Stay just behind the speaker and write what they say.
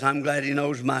I'm glad he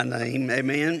knows my name,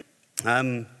 amen.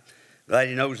 I'm glad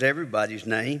he knows everybody's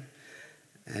name.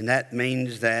 And that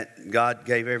means that God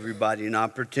gave everybody an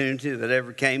opportunity that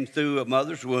ever came through a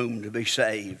mother's womb to be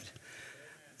saved.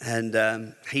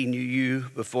 And he knew you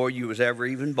before you was ever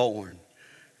even born.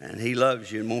 And he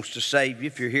loves you and wants to save you.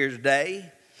 If you're here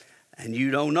today and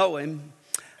you don't know him,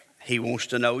 he wants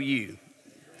to know you.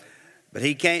 But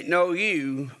he can't know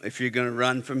you if you're going to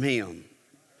run from him.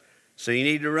 So you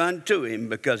need to run to him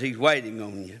because he's waiting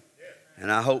on you.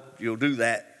 And I hope you'll do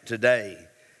that today.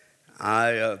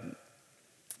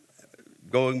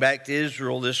 Going back to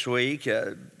Israel this week,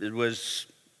 it was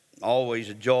always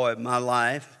a joy of my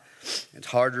life. It's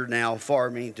harder now for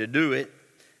me to do it.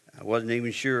 I wasn't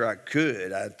even sure I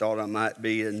could. I thought I might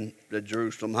be in the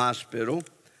Jerusalem hospital.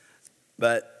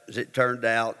 But as it turned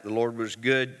out, the Lord was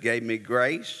good, gave me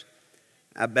grace.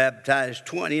 I baptized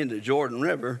 20 in the Jordan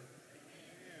River.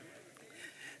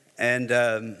 And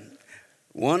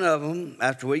one of them,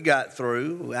 after we got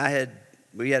through,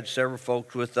 we had several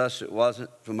folks with us that wasn't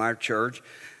from our church.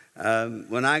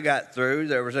 When I got through,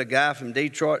 there was a guy from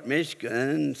Detroit, Michigan,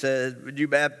 and said, "Would you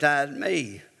baptize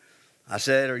me?" I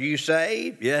said, "Are you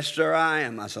saved?" "Yes, sir, I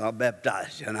am." I said, "I'll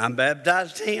baptize you." And I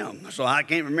baptized him. So I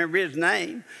can't remember his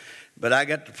name, but I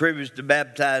got the privilege to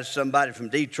baptize somebody from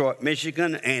Detroit,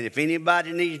 Michigan. And if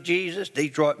anybody needs Jesus,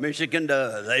 Detroit, Michigan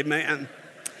does. Amen.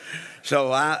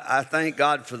 So I thank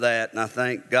God for that, and I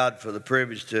thank God for the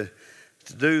privilege to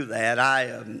do that.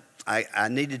 I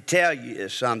need to tell you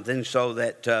something so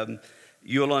that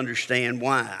you'll understand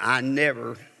why. I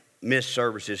never miss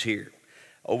services here.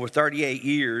 Over 38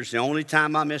 years, the only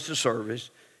time I miss a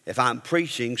service, if I'm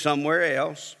preaching somewhere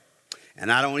else,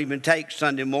 and I don't even take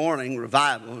Sunday morning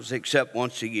revivals except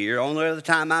once a year. Only other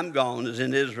time I'm gone is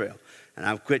in Israel, and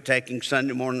I've quit taking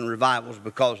Sunday morning revivals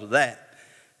because of that.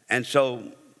 And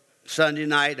so Sunday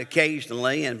night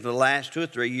occasionally, and for the last 2 or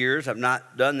 3 years, I've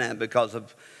not done that because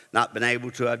I've not been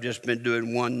able to. I've just been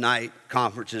doing one-night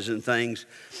conferences and things.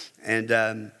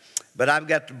 But I've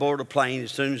got to board a plane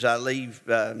as soon as I leave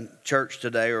church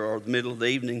today or the middle of the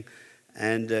evening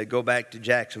and go back to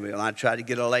Jacksonville. I tried to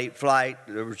get a late flight.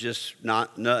 There was just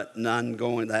none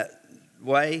going that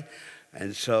way.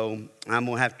 And so I'm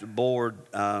going to have to board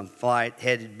a flight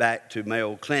headed back to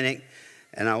Mayo Clinic,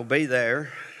 and I'll be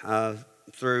there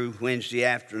through Wednesday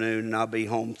afternoon, and I'll be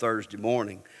home Thursday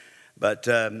morning. But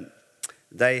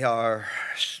they are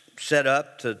set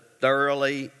up to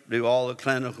thoroughly do all the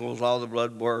clinicals, all the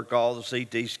blood work, all the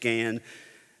CT scan.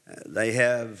 They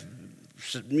have,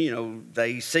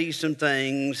 they see some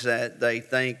things that they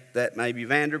think that maybe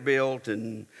Vanderbilt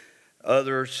and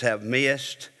others have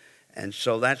missed. And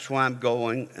so that's why I'm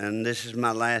going, and this is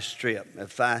my last trip.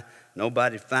 If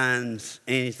nobody finds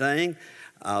anything,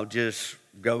 I'll just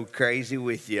go crazy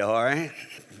with you, all right?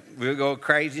 We'll go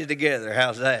crazy together.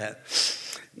 How's that?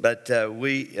 But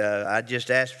I just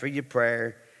ask for your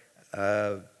prayer.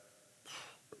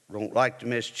 Don't like to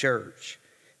miss church.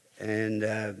 And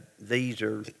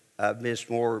I've missed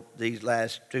more these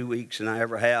last 2 weeks than I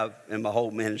ever have in my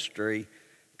whole ministry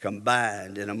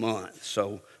combined in a month.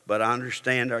 So, but I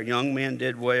understand our young men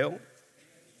did well.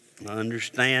 I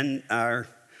understand our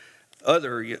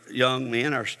other young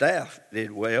men, our staff,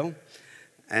 did well.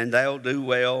 And they'll do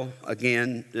well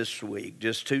again this week,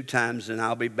 just 2 times, and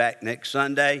I'll be back next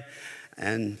Sunday.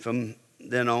 And from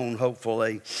then on,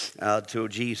 hopefully, till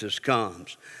Jesus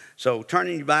comes. So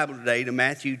turning your Bible today to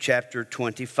Matthew chapter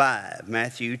 25.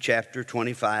 Matthew chapter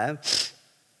 25.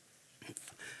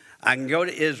 I can go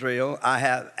to Israel. I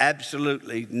have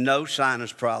absolutely no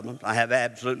sinus problems. I have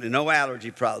absolutely no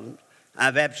allergy problems. I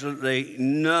have absolutely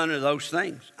none of those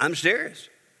things. I'm serious.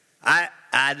 I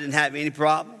didn't have any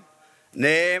problem.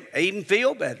 Never even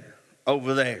feel better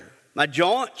over there. My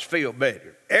joints feel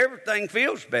better. Everything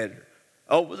feels better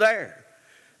over there.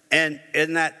 And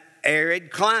in that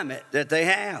arid climate that they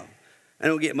have, they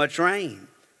don't get much rain.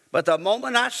 But the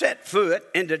moment I set foot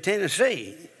into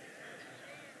Tennessee,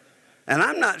 and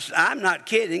I'm not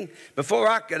kidding, before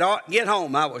I could get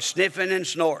home, I was sniffing and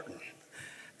snorting.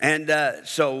 And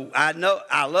so I love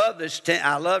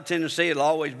I love Tennessee. It'll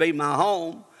always be my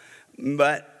home.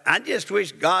 But I just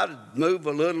wish God would move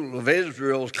a little of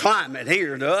Israel's climate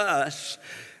here to us,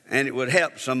 and it would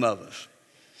help some of us.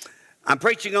 I'm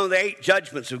preaching on the 8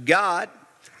 judgments of God,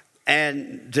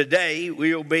 and today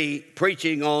we'll be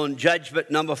preaching on judgment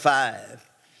number 5.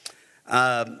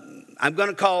 I'm going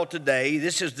to call today,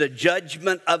 this is the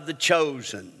judgment of the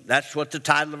chosen. That's what the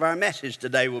title of our message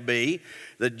today will be,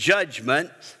 the judgment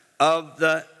of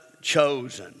the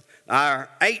chosen. Our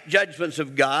 8 judgments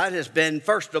of God has been,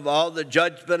 first of all, the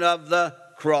judgment of the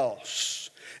cross.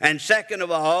 And second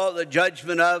of all, the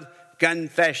judgment of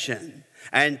confession.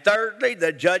 And thirdly,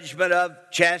 the judgment of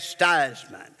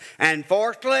chastisement. And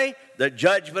fourthly, the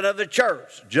judgment of the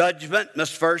church. Judgment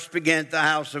must first begin at the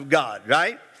house of God,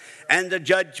 right? And the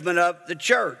judgment of the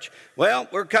church. Well,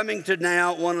 we're coming to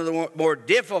now one of the more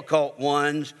difficult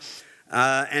ones,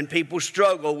 and people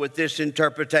struggle with this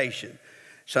interpretation.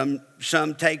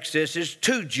 Some takes this as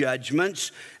two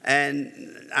judgments,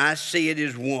 and I see it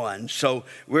as one. So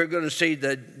we're going to see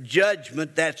the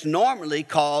judgment that's normally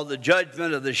called the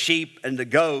judgment of the sheep and the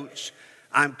goats.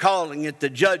 I'm calling it the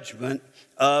judgment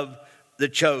of the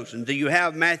chosen. Do you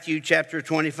have Matthew chapter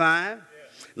 25?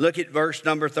 Yes. Look at verse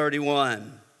number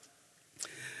 31.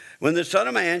 When the Son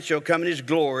of Man shall come in his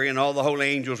glory, and all the holy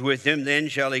angels with him, then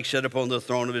shall he sit upon the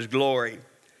throne of his glory.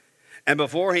 And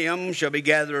before him shall be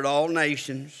gathered all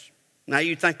nations. Now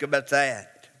you think about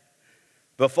that.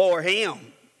 Before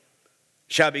him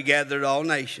shall be gathered all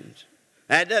nations.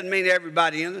 That doesn't mean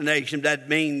everybody in the nation. That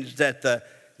means that the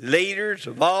leaders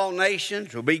of all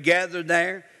nations will be gathered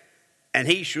there. And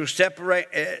he shall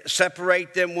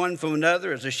separate them one from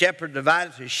another as a shepherd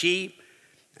divideth his sheep.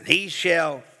 And he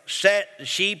shall set the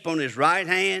sheep on his right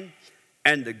hand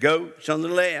and the goats on the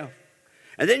left.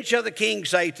 And then shall the king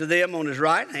say to them on his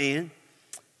right hand,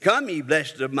 Come, ye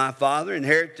blessed of my Father,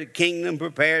 inherit the kingdom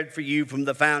prepared for you from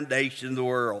the foundation of the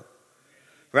world.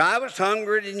 For I was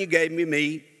hungry, and you gave me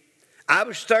meat. I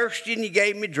was thirsty, and you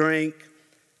gave me drink.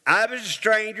 I was a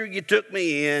stranger, you took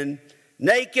me in.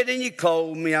 Naked, and you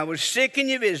clothed me. I was sick, and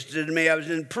you visited me. I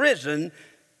was in prison,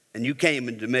 and you came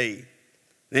unto me.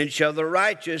 Then shall the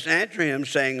righteous answer him,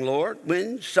 saying, Lord,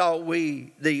 when saw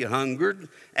we thee hungered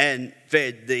and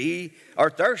fed thee, or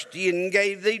thirsty and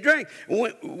gave thee drink?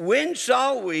 When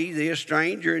saw we thee a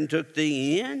stranger and took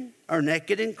thee in, or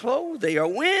naked and clothed thee? Or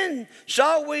when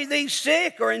saw we thee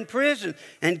sick or in prison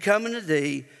and come unto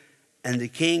thee? And the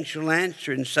king shall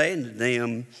answer and say unto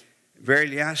them,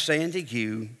 Verily I say unto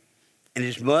you,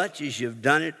 inasmuch as you've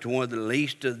done it to one of the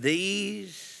least of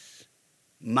these,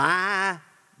 my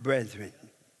brethren,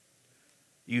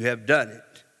 you have done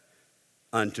it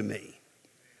unto me.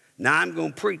 Now I'm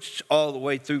going to preach all the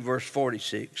way through verse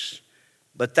 46,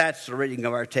 but that's the reading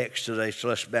of our text today, so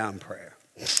let's bow in prayer.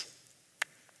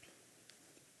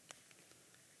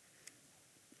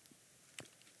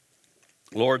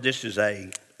 Lord, this is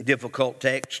a difficult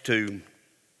text to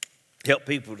help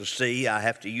people to see. I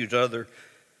have to use other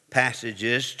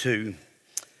passages to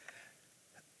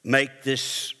make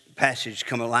this passage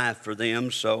come alive for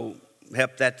them, so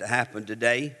help that to happen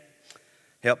today.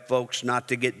 Help folks not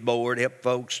to get bored. Help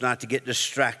folks not to get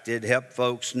distracted. Help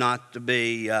folks not to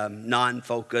be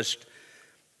non-focused.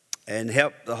 And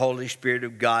help the Holy Spirit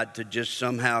of God to just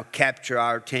somehow capture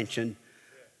our attention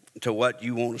to what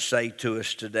you want to say to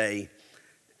us today.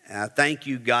 And I thank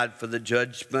you, God, for the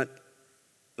judgment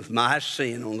of my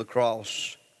sin on the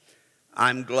cross.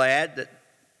 I'm glad that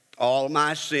all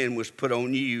my sin was put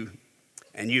on you,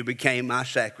 and you became my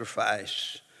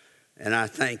sacrifice. And I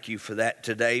thank you for that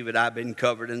today, that I've been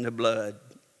covered in the blood.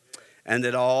 And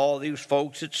that all these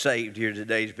folks that saved here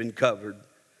today has been covered.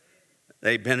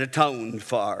 They've been atoned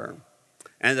for.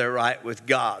 And they're right with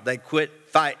God. They quit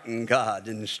fighting God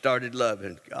and started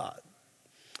loving God.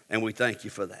 And we thank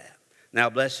you for that. Now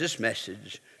bless this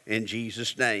message in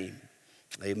Jesus' name.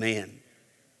 Amen.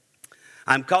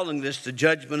 I'm calling this the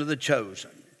judgment of the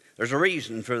chosen. There's a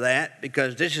reason for that,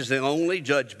 because this is the only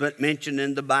judgment mentioned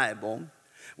in the Bible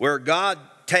where God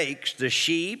takes the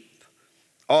sheep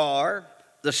or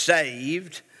the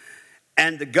saved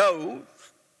and the goat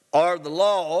or the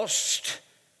lost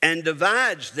and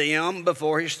divides them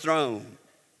before his throne.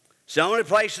 It's the only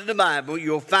place in the Bible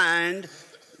you'll find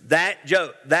that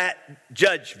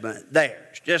judgment there.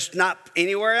 It's just not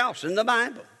anywhere else in the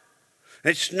Bible.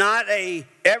 It's not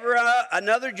ever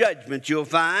another judgment you'll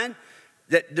find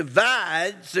that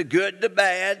divides the good, the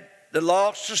bad, the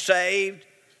lost, the saved,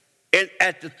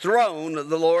 at the throne of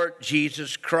the Lord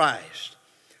Jesus Christ.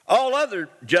 All other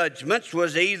judgments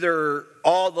was either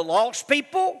all the lost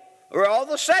people or all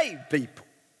the saved people.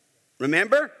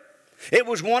 Remember? It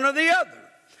was one or the other.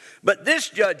 But this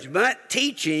judgment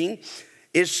teaching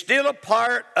is still a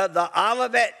part of the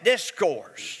Olivet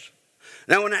Discourse.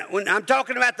 Now, when I'm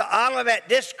talking about the Olivet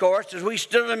Discourse, as we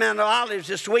stood on the Mount of Olives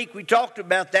this week, we talked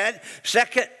about that.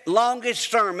 Second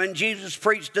longest sermon Jesus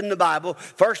preached in the Bible.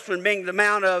 First one being the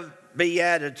Mount of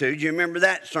Beatitudes. You remember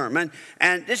that sermon?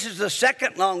 And this is the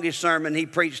second longest sermon he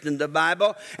preached in the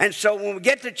Bible. And so when we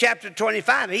get to chapter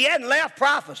 25, he hadn't left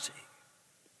prophecy.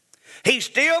 He's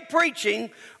still preaching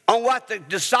on what the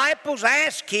disciples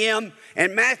asked him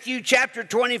in Matthew chapter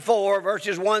 24,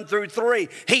 verses 1 through 3.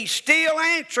 He's still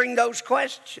answering those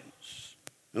questions.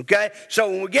 Okay? So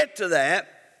when we get to that,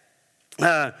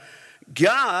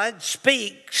 God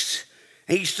speaks.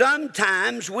 He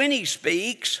sometimes, when he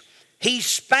speaks, he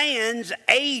spans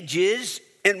ages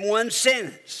in one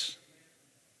sentence.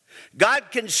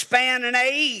 God can span an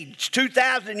age,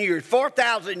 2,000 years,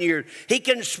 4,000 years. He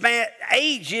can span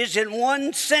ages in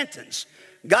one sentence.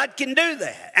 God can do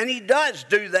that, and he does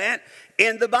do that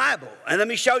in the Bible. And let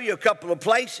me show you a couple of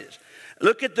places.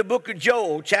 Look at the book of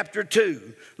Joel, chapter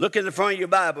 2. Look in the front of your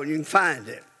Bible, and you can find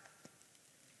it.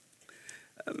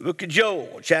 Book of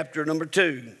Joel, chapter number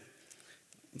 2,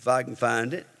 if I can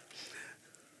find it.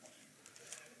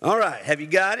 All right, have you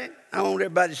got it? I want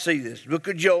everybody to see this. Book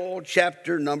of Joel,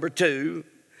 chapter number 2,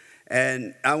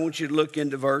 and I want you to look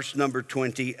into verse number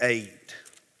 28.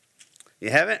 You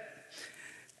have it?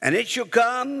 And it shall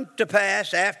come to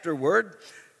pass afterward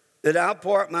that I'll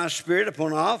pour out my spirit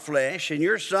upon all flesh, and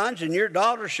your sons and your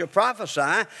daughters shall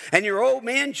prophesy, and your old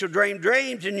men shall dream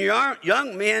dreams, and your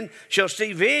young men shall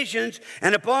see visions,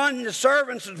 and upon the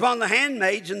servants and upon the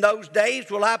handmaids in those days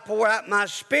will I pour out my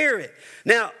spirit.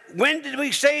 Now, when did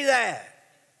we see that?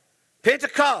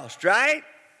 Pentecost, right?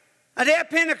 I did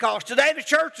Pentecost. Today the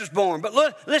church was born. But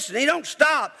look, listen, he don't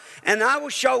stop. And I will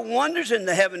show wonders in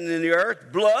the heaven and in the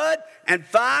earth, blood and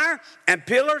fire and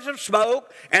pillars of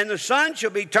smoke, and the sun shall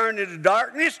be turned into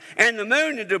darkness and the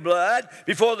moon into blood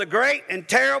before the great and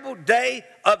terrible day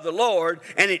of the Lord.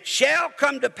 And it shall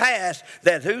come to pass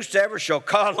that whosoever shall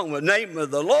call on the name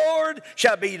of the Lord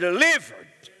shall be delivered.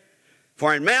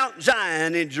 For in Mount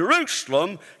Zion in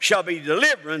Jerusalem shall be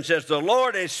deliverance, as the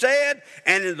Lord has said,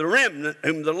 and in the remnant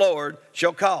whom the Lord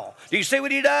shall call. Do you see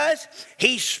what he does?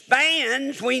 He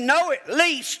spans, we know, at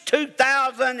least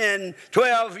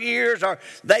 2,012 years, or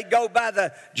they go by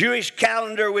the Jewish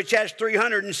calendar, which has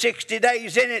 360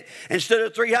 days in it instead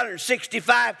of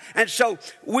 365. And so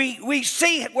we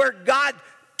see where God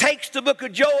takes the book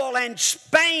of Joel and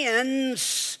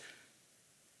spans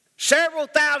several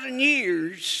thousand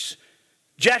years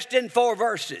just in 4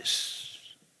 verses.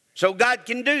 So God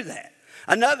can do that.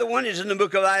 Another one is in the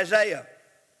book of Isaiah,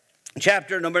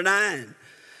 chapter number 9.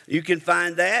 You can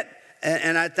find that,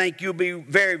 and I think you'll be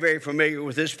very, very familiar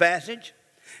with this passage.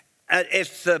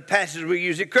 It's the passage we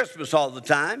use at Christmas all the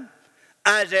time.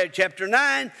 Isaiah chapter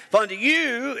 9, for unto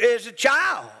you is a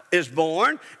child is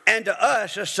born, and to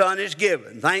us a son is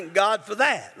given. Thank God for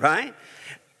that, right?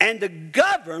 And the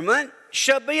government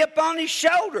shall be upon his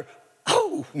shoulder.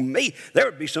 Oh, me, there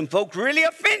would be some folks really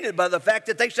offended by the fact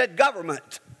that they said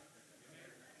government.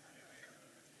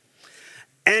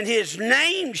 And his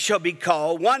name shall be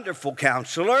called Wonderful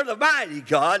Counselor, the Mighty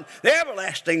God, the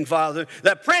Everlasting Father,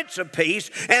 the Prince of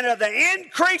Peace, and of the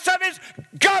increase of his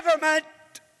government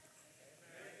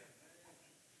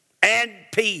and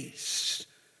peace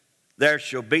there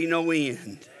shall be no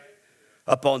end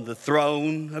upon the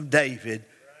throne of David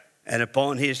and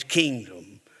upon his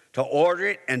kingdom, to order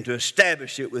it and to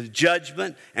establish it with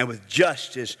judgment and with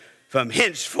justice from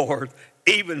henceforth,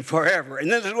 even forever. And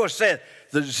then this is what it said,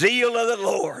 the zeal of the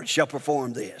Lord shall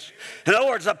perform this. In other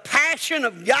words, the passion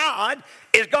of God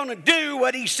is going to do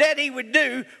what he said he would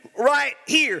do right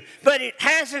here. But it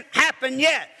hasn't happened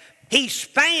yet. He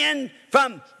spanned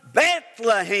from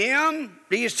Bethlehem.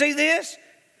 Do you see this?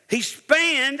 He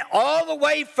spanned all the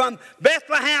way from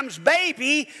Bethlehem's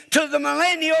baby to the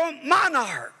millennial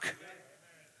monarch.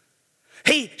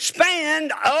 He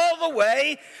spanned all the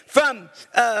way from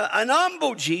an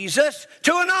humble Jesus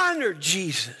to an honored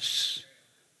Jesus.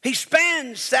 He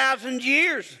spans thousands of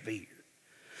years here.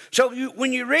 So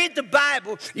when you read the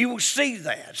Bible, you will see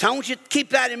that. So I want you to keep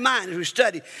that in mind as we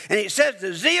study. And it says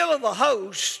the zeal of the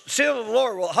host, zeal of the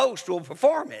Lord will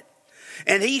perform it.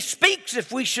 And he speaks,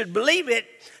 if we should believe it,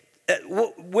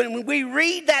 when we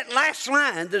read that last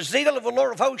line, the zeal of the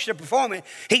Lord of hosts shall perform it,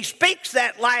 he speaks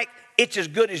that like it's as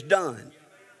good as done.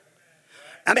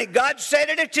 I mean, God said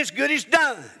it, it's as good as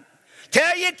done.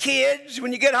 Tell your kids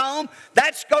when you get home,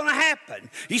 that's going to happen.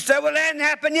 You say, well, that hasn't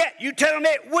happened yet. You tell them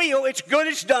it will, it's good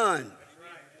as done.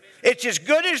 It's as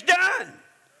good as done.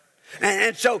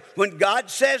 And so when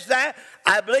God says that,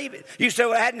 I believe it. You say,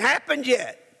 well, it hadn't happened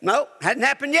yet. No, it hadn't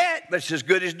happened yet, but it's as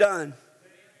good as done.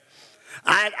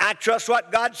 I trust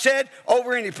what God said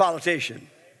over any politician.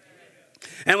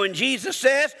 And when Jesus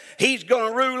says he's going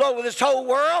to rule over this whole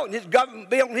world and his government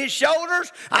be on his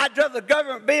shoulders, I'd rather the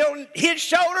government be on his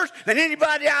shoulders than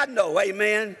anybody I know.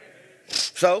 Amen.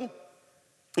 So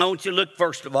I want you to look,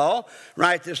 first of all,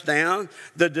 write this down,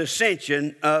 the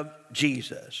dissension of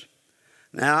Jesus.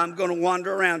 Now, I'm going to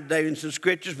wander around today in some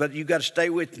scriptures, but you've got to stay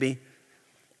with me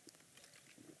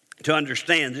to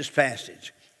understand this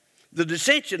passage. The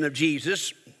dissension of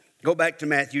Jesus, go back to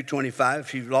Matthew 25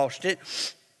 if you've lost it,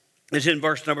 is in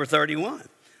verse number 31.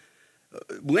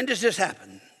 When does this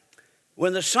happen?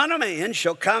 When the Son of Man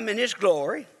shall come in his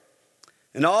glory,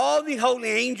 and all the holy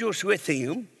angels with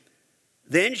him,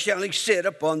 then shall he sit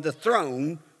upon the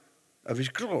throne of his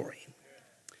glory.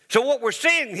 So what we're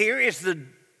seeing here is the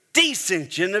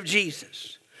descension of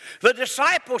Jesus. The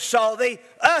disciples saw the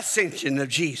ascension of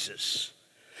Jesus.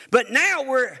 But now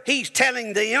he's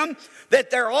telling them that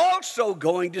they're also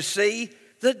going to see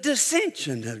the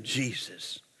descension of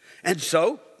Jesus. And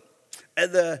so,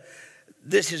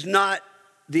 this is not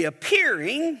the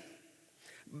appearing.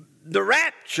 The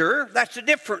rapture, that's a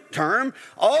different term.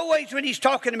 Always when he's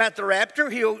talking about the rapture,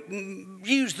 he'll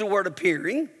use the word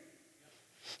appearing.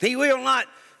 He will not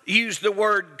use the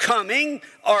word coming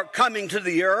or coming to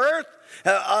the earth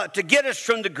to get us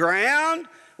from the ground.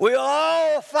 We'll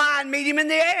all fly and meet him in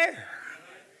the air.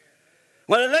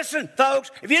 Well, listen,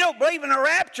 folks, if you don't believe in a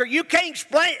rapture, you can't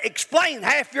explain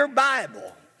half your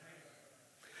Bible.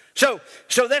 So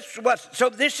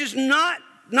this is not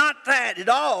that at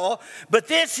all, but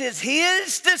this is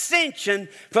his descension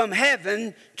from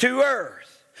heaven to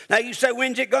earth. Now you say,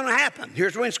 when's it going to happen?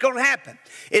 Here's when it's going to happen.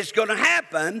 It's going to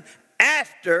happen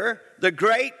after the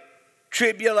Great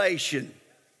Tribulation.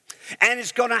 And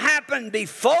it's going to happen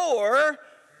before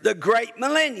the Great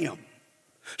Millennium.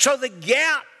 So the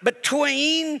gap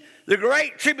between the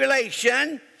Great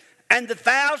Tribulation and the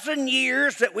 1,000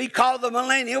 years that we call the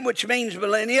millennium, which means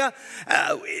millennia,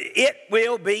 it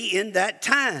will be in that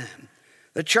time.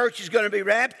 The church is going to be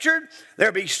raptured.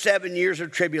 There'll be 7 years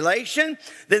of tribulation.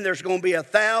 Then there's going to be a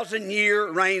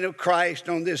 1,000-year reign of Christ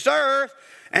on this earth.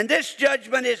 And this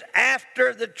judgment is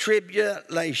after the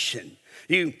tribulation.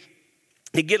 You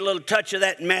get a little touch of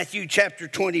that in Matthew chapter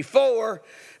 24,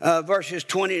 verses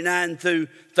 29 through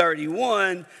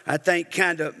 31, I think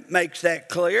kind of makes that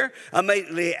clear.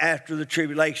 Immediately after the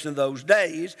tribulation of those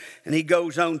days, and he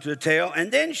goes on to tell, and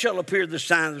then shall appear the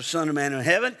sign of the Son of Man in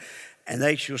heaven, and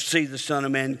they shall see the Son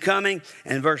of Man coming.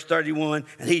 And verse 31,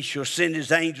 and he shall send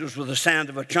his angels with the sound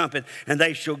of a trumpet, and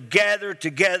they shall gather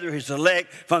together his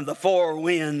elect from the four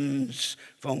winds,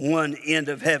 from one end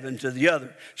of heaven to the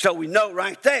other. So we know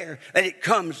right there that it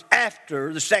comes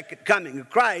after the second coming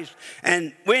of Christ.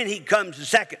 And when he comes the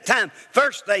second time,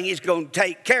 first thing he's going to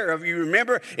take care of, you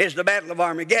remember, is the Battle of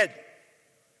Armageddon.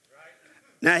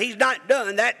 Now he's not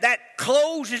done. That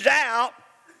closes out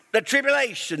the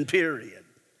tribulation period,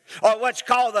 or what's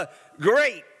called the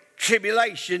Great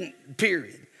Tribulation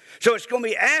period. So it's going to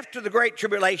be after the Great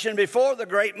Tribulation, before the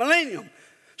Great Millennium.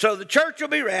 So the church will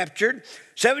be raptured,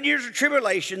 7 years of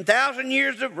tribulation, 1,000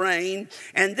 years of reign,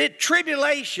 and the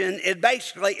tribulation is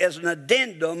basically as an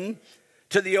addendum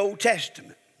to the Old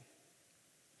Testament.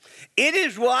 It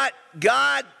is what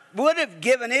God would have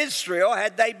given Israel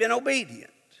had they been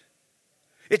obedient.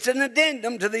 It's an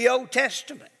addendum to the Old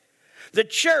Testament. The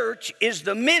church is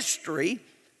the mystery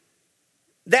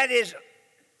that is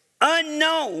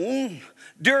unknown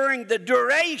during the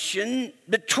duration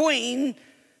between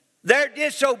their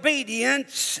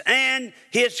disobedience and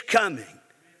his coming.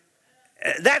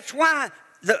 That's why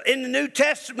in the New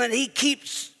Testament he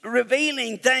keeps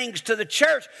revealing things to the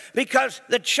church, because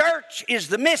the church is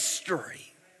the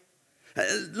mystery.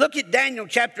 Look at Daniel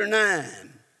chapter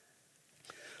 9.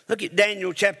 Look at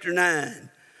Daniel chapter 9.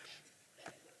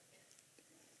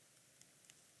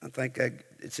 I think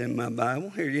it's in my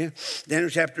Bible. Here you go. Daniel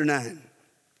chapter 9.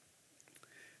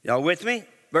 Y'all with me?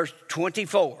 Verse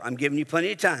 24. I'm giving you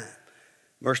plenty of time.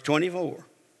 Verse 24.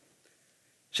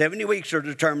 70 weeks are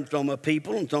determined on the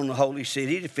people and on the holy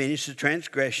city to finish the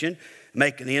transgression,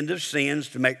 make an end of sins,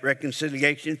 to make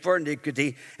reconciliation for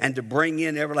iniquity, and to bring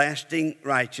in everlasting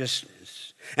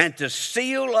righteousness, and to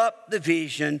seal up the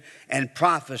vision and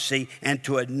prophecy, and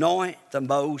to anoint the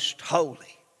most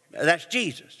holy. That's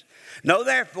Jesus. Know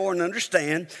therefore and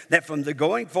understand that from the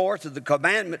going forth of the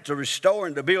commandment to restore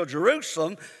and to build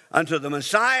Jerusalem unto the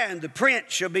Messiah and the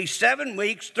Prince shall be 7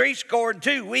 weeks,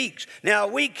 62 weeks. Now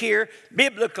a week here,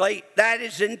 biblically, that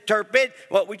is interpreted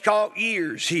what we call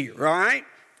years here, all right?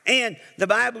 And the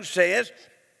Bible says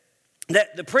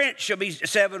that the Prince shall be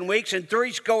 7 weeks and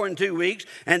 62 weeks,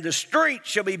 and the street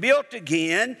shall be built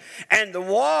again, and the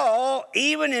wall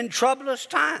even in troublous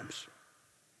times.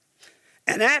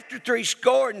 And after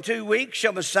 62 weeks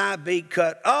shall Messiah be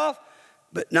cut off,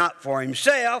 but not for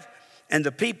himself. And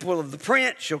the people of the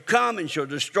Prince shall come and shall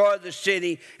destroy the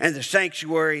city and the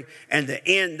sanctuary, and the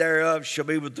end thereof shall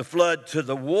be with the flood, to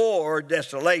the war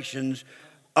desolations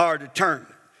are determined.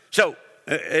 So,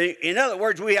 in other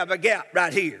words, we have a gap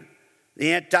right here.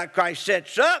 The Antichrist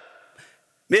sets up,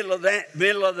 middle of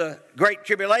the Great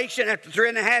Tribulation, after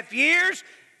 3.5 years.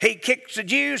 He kicks the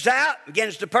Jews out,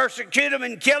 begins to persecute them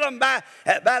and kill them by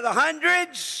the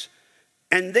hundreds.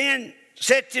 And then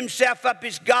sets himself up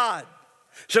as God.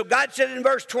 So God said in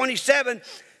verse 27,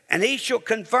 and he shall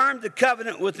confirm the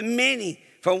covenant with many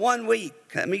for 1 week,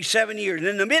 that means 7 years. And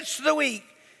in the midst of the week,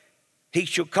 he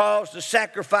shall cause the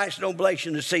sacrifice and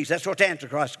oblation to cease. That's what the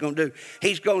Antichrist is going to do.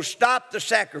 He's going to stop the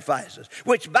sacrifices,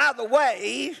 which, by the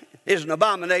way, is an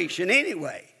abomination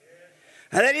anyway.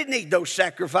 Now, they didn't need those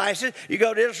sacrifices. You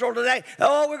go to Israel today,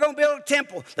 oh, we're going to build a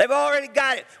temple. They've already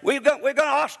got it. We're going to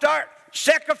all start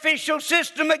sacrificial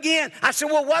system again. I said,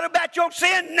 well, what about your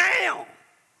sin now?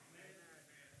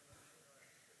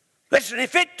 Listen,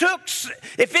 if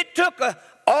it took an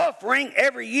offering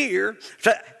every year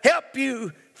to help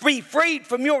you be freed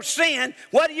from your sin,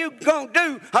 what are you going to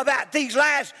do about these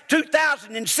last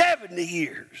 2,070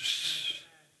 years?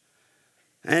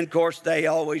 And, of course, they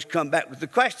always come back with the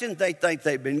question. They think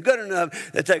they've been good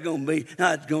enough that they're going to be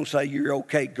not going to say you're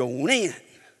okay going in.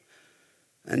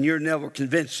 And you're never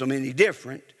convinced them any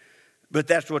different. But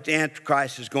that's what the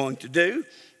Antichrist is going to do.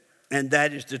 And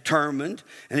that is determined,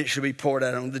 and it should be poured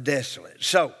out on the desolate.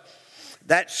 So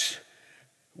that's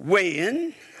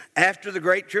when, after the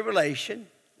Great Tribulation,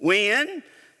 when?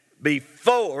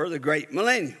 Before the Great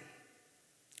Millennium.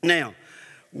 Now,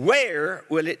 where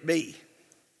will it be?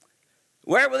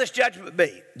 Where will this judgment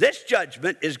be? This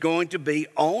judgment is going to be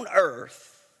on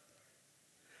earth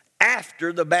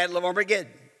after the Battle of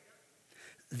Armageddon.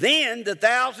 Then the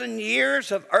 1,000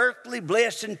 years of earthly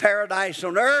bliss and paradise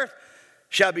on earth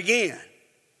shall begin.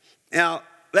 Now,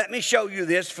 let me show you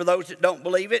this for those that don't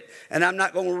believe it. And I'm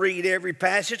not going to read every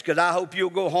passage because I hope you'll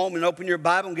go home and open your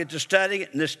Bible and get to studying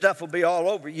it. And this stuff will be all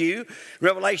over you.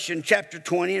 Revelation chapter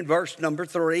 20 and verse number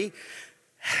 3.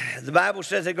 The Bible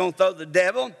says they're going to throw the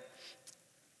devil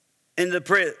into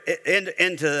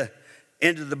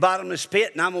the bottomless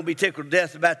pit. And I'm going to be tickled to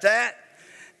death about that.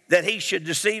 That he should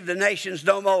deceive the nations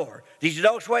no more. Did you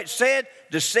notice what it said?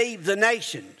 Deceive the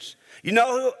nations. You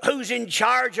know who's in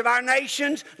charge of our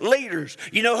nations? Leaders.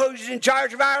 You know who's in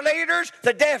charge of our leaders?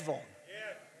 The devil.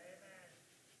 Yeah.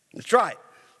 That's right.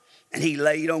 And he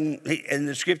laid on, and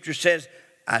the scripture says,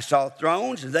 I saw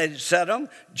thrones, and they that sat on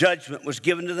them. Judgment was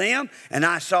given to them. And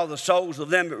I saw the souls of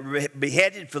them that were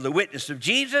beheaded for the witness of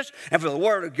Jesus and for the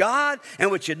word of God,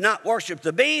 and which had not worshipped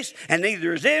the beast, and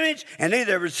neither his image, and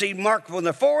neither received mark upon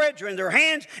their foreheads or in their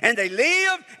hands. And they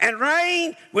lived and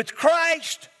reigned with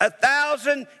Christ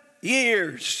 1,000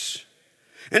 years.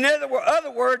 In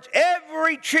other words,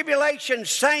 every tribulation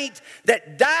saint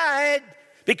that died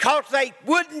because they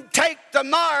wouldn't take the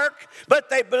mark, but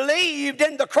they believed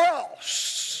in the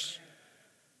cross.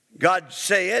 God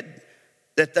said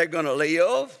that they're going to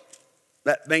live.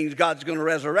 That means God's going to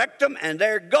resurrect them, and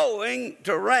they're going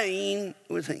to reign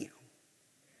with him.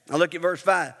 Now look at verse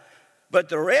 5. But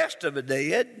the rest of the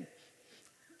dead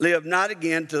live not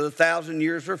again till the 1,000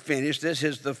 years are finished. This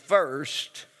is the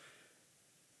first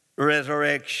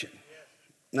resurrection.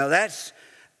 Now that's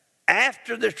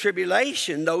after the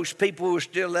tribulation, those people were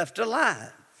still left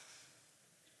alive.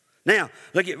 Now,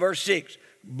 look at verse 6.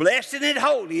 Blessed and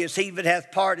holy is he that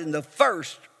hath part in the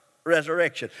first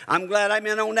resurrection. I'm glad I'm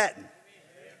in on that one.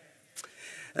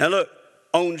 Now look,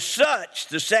 on such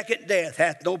the second death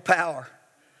hath no power.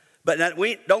 But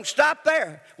we don't stop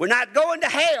there. We're not going to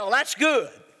hell. That's good.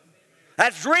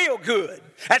 That's real good.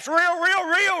 That's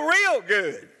real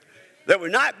good. That we're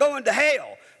not going to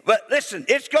hell. But listen,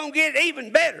 it's going to get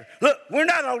even better. Look, we're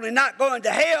not only not going to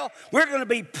hell, we're going to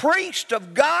be priests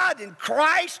of God in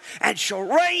Christ and shall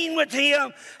reign with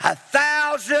him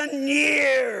 1,000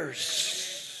 years.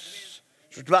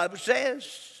 That's what the Bible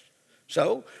says.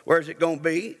 So, where's it going to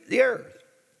be? The earth.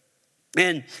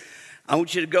 And I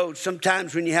want you to go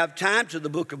sometimes when you have time to the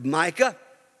book of Micah,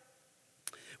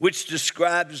 which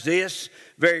describes this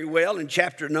very well in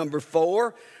chapter number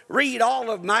 4. Read all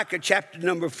of Micah chapter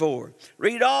number 4.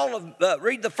 Read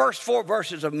the first 4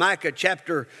 verses of Micah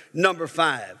chapter number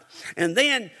 5. And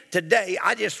then today,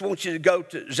 I just want you to go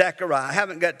to Zechariah. I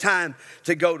haven't got time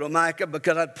to go to Micah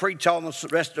because I'd preach almost the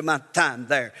rest of my time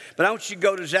there. But I want you to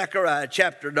go to Zechariah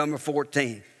chapter number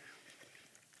 14.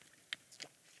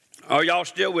 Are y'all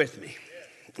still with me?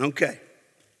 Okay.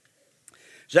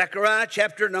 Zechariah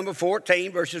chapter number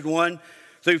 14, verses 1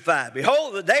 through 5.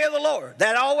 Behold, the day of the Lord.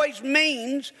 That always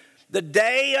means, the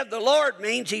day of the Lord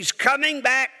means he's coming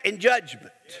back in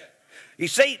judgment. You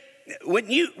see, when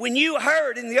you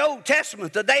heard in the Old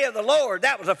Testament the day of the Lord,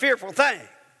 that was a fearful thing.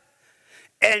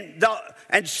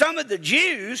 And some of the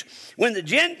Jews, when the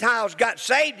Gentiles got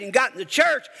saved and got in the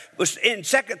church, was in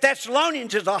 2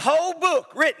 Thessalonians, there's a whole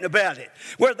book written about it,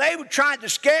 where they were trying to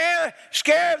scare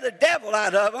the devil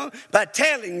out of them by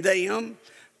telling them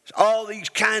all these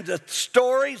kinds of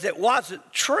stories that wasn't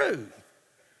true.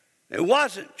 It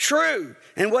wasn't true.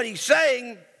 And what he's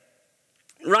saying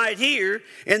right here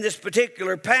in this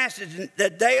particular passage, the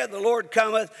day of the Lord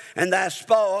cometh, and thy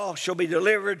spoil shall be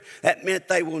delivered. That meant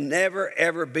they will never,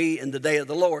 ever be in the day of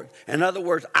the Lord. In other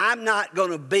words, I'm not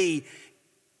going to be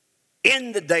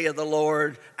in the day of the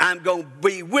Lord. I'm going to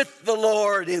be with the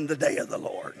Lord in the day of the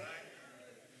Lord.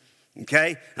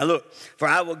 Okay? Now look, for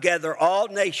I will gather all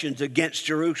nations against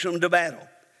Jerusalem to battle,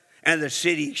 and the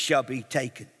city shall be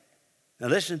taken. Now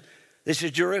listen, this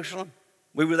is Jerusalem.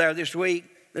 We were there this week.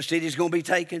 The city's going to be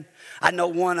taken. I know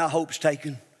one I hope's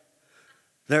taken.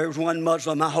 There's one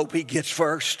Muslim I hope he gets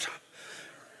first.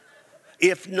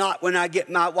 If not, when I get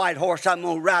my white horse, I'm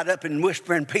going to ride up and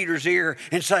whisper in Peter's ear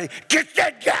and say, get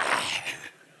that guy.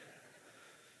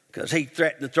 Because he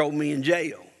threatened to throw me in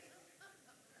jail.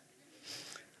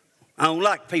 I don't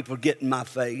like people getting in my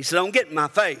face. They don't get in my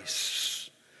face.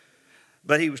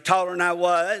 But he was taller than I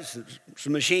was.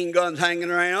 Some machine guns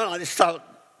hanging around. I just thought,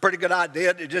 pretty good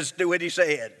idea to just do what he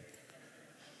said.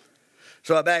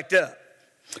 So I backed up.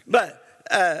 But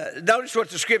notice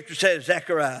what the scripture says,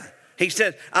 Zechariah. He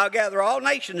says, I'll gather all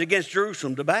nations against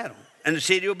Jerusalem to battle, and the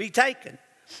city will be taken.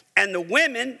 And the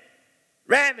women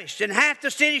ravished, and half the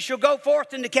city shall go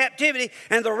forth into captivity,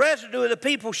 and the residue of the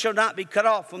people shall not be cut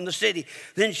off from the city.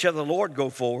 Then shall the Lord go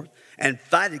forth and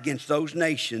fight against those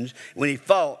nations when he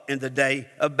fought in the day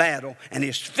of battle, and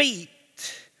his feet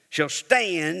shall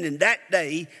stand in that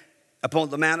day upon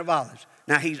the Mount of Olives.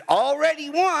 Now, he's already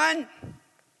won.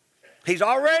 He's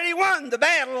already won the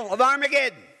battle of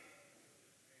Armageddon.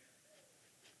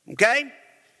 Okay?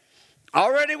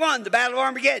 Already won the battle of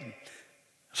Armageddon.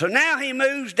 So now he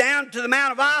moves down to the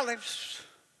Mount of Olives.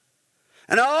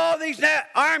 And all these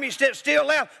armies that still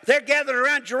left, they're gathered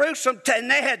around Jerusalem, and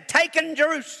they had taken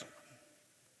Jerusalem.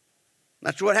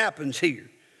 That's what happens here.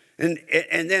 And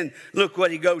then look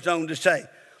what he goes on to say.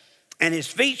 And his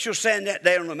feet shall stand that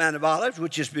day on the Mount of Olives,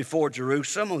 which is before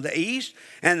Jerusalem on the east,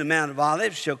 and the Mount of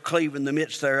Olives shall cleave in the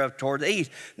midst thereof toward the east.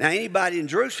 Now, anybody in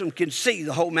Jerusalem can see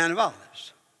the whole Mount of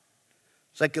Olives.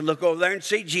 So they can look over there and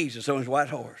see Jesus on his white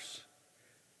horse.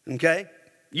 Okay?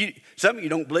 Some of you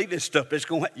don't believe this stuff.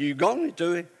 You're going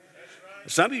to it.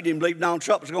 Right. Some of you didn't believe Donald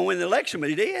Trump was going to win the election, but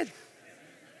he did.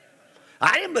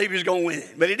 I didn't believe he was going to win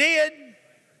it, but he did.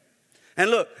 And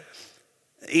look,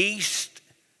 east,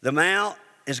 the mount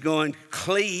is going to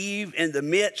cleave in the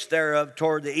midst thereof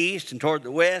toward the east and toward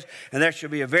the west, and there shall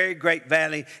be a very great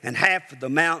valley, and half of the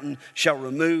mountain shall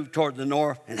remove toward the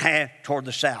north and half toward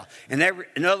the south. And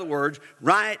in other words,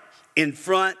 right in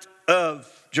front of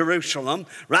Jerusalem,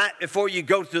 right before you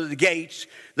go through the gates,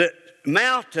 the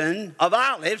mountain of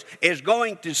Olives is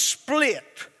going to split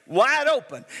wide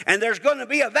open, and there's going to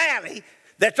be a valley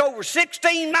that's over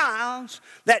 16 miles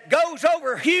that goes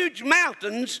over huge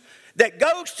mountains that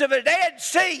goes to the Dead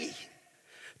Sea.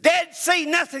 Dead Sea,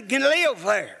 nothing can live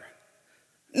there.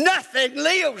 Nothing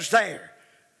lives there.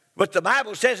 But the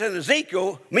Bible says in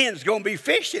Ezekiel, men's going to be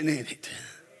fishing in it.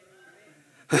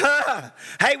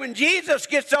 Hey, when Jesus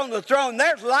gets on the throne,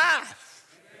 there's life.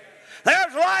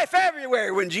 There's life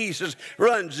everywhere when Jesus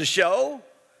runs the show.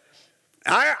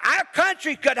 Our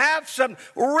country could have some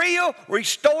real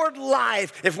restored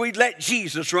life if we'd let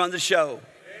Jesus run the show.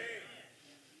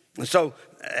 And so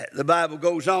the Bible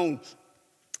goes on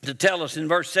to tell us in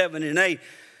verse 7 and 8,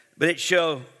 but it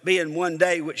shall be in one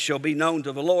day which shall be known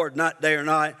to the Lord, not day or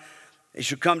night. It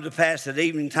shall come to pass at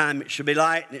evening time, it shall be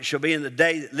light, and it shall be in the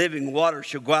day that living water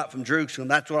shall go out from Jerusalem.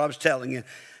 That's what I was telling you.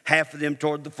 Half of them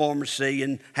toward the former sea,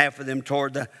 and half of them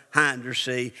toward the hinder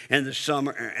sea, and the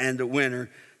summer and the winter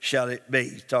shall it be.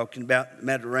 He's talking about the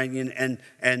Mediterranean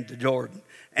and the Jordan.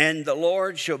 And the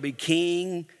Lord shall be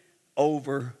king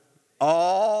over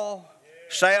all.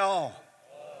 Say all.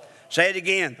 Say it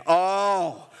again.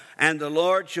 All. And the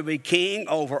Lord shall be king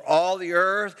over all the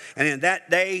earth. And in that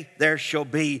day there shall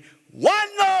be one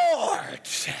Lord.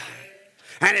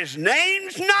 And his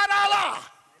name's not Allah.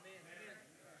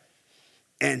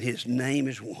 And his name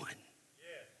is one.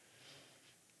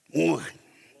 One.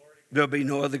 There'll be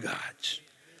no other gods.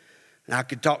 Now, I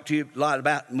could talk to you a lot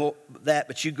about that,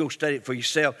 but you go study it for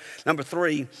yourself. Number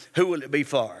 3, who will it be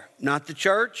for? Not the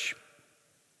church.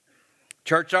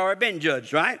 Church already been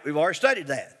judged, right? We've already studied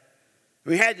that.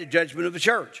 We had the judgment of the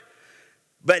church.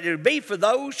 But it'll be for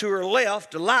those who are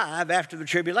left alive after the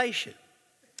tribulation.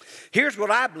 Here's what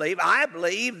I believe. I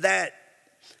believe that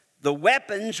the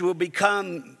weapons will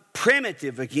become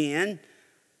primitive again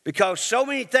because so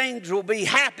many things will be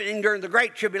happening during the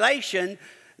Great Tribulation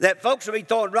that folks will be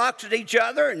throwing rocks at each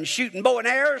other and shooting bow and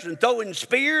arrows and throwing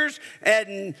spears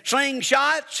and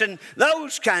slingshots and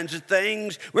those kinds of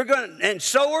things. And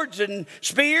swords and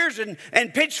spears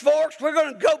and pitchforks. We're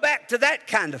going to go back to that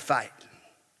kind of fight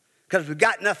because we've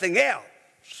got nothing else.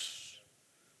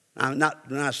 When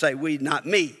I say we, not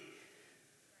me.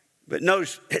 But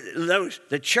notice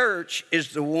the church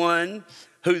is the one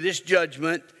who this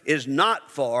judgment is not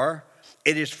for.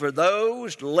 It is for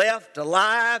those left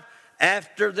alive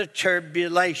after the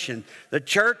tribulation. The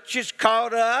church is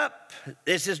caught up.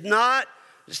 It's not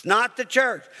the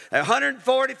church.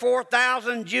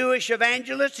 144,000 Jewish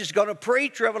evangelists is going to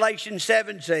preach, Revelation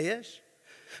 7 says.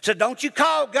 So don't you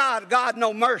call God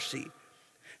no mercy.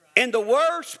 In the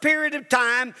worst period of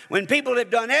time, when people have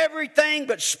done everything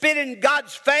but spit in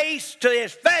God's face to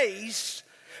his face,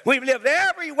 we've lived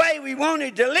every way we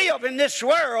wanted to live in this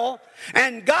world,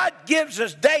 and God gives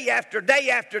us day after day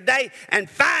after day, and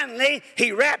finally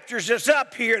he raptures us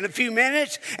up here in a few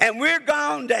minutes, and we're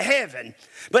gone to heaven.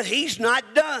 But he's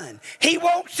not done. He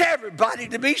wants everybody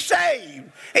to be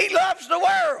saved. He loves the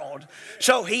world.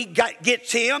 So he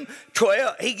gets him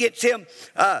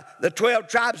the 12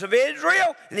 tribes of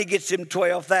Israel, and he gets him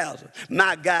 12,000.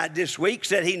 My guy this week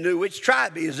said he knew which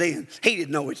tribe he was in. He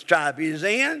didn't know which tribe he was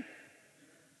in.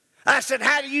 I said,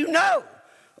 how do you know?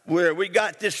 Well, we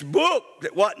got this book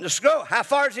that wasn't the scroll. How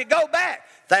far does it go back?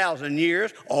 1,000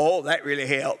 years. Oh, that really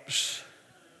helps.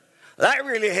 That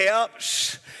really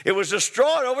helps. It was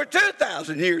destroyed over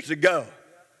 2,000 years ago.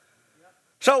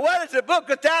 So what does a book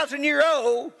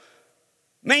 1,000-year-old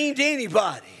mean to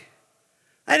anybody?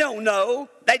 They don't know.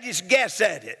 They just guess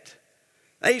at it.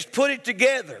 They just put it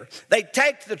together. They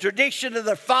take the tradition of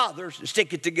their fathers and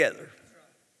stick it together.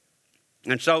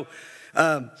 And so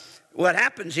what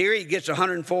happens here, he gets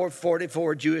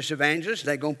 144 Jewish evangelists.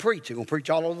 They're going to preach. They're going to preach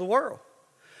all over the world.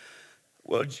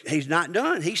 Well, he's not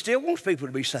done. He still wants people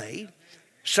to be saved.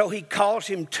 So he calls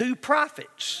him 2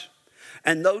 prophets.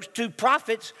 And those 2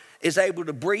 prophets is able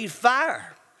to breathe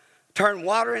fire, turn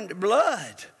water into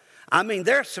blood. I mean,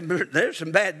 there's some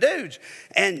bad dudes.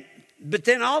 But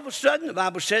then all of a sudden, the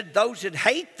Bible said, those that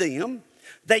hate them,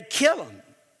 they kill them.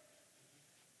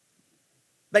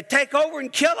 They take over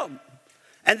and kill them.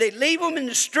 And they leave them in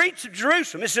the streets of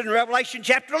Jerusalem. This is in Revelation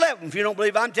chapter 11, if you don't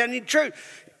believe I'm telling you the truth.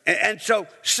 And so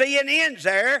CNN's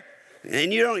there,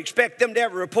 and you don't expect them to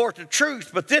ever report the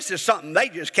truth, but this is something they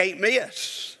just can't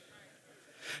miss.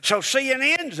 So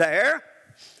CNN's there,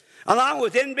 along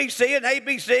with NBC and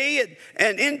ABC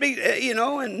and NBC,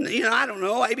 I don't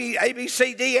know,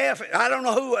 ABCDF, I don't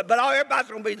know who, but everybody's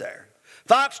going to be there.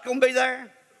 Fox going to be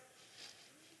there.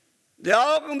 They're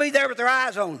all going to be there with their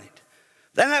eyes on it.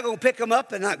 They're not going to pick them up.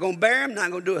 They're not going to bury them.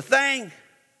 Not going to do a thing.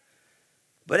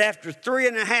 But after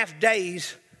 3.5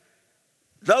 days,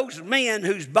 those men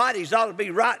whose bodies ought to be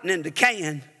rotting and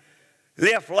decaying,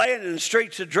 left laying in the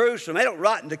streets of Jerusalem. They don't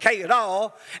rot and decay at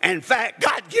all. And in fact,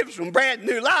 God gives them brand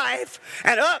new life.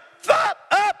 And up,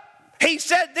 he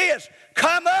said this,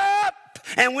 come up.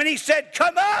 And when he said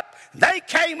come up, they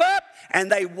came up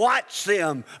and they watched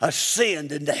them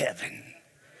ascend into heaven.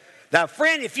 Now,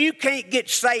 friend, if you can't get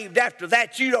saved after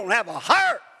that, you don't have a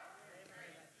heart.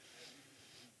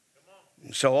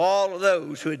 And so all of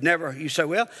those who had never, you say,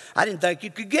 well, I didn't think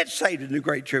you could get saved in the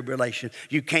Great Tribulation.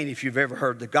 You can't if you've ever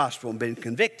heard the gospel and been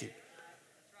convicted.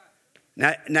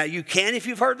 Now you can if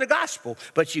you've heard the gospel,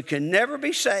 but you can never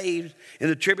be saved in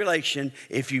the tribulation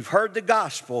if you've heard the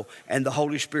gospel and the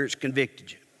Holy Spirit's convicted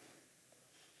you.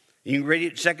 You can read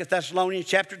it in 2 Thessalonians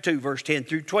chapter 2, verse 10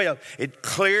 through 12. It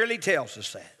clearly tells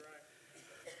us that.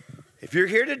 If you're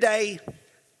here today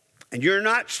and you're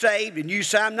not saved and you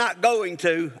say, I'm not going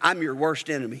to, I'm your worst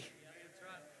enemy.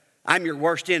 I'm your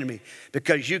worst enemy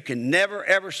because you can never,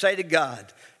 ever say to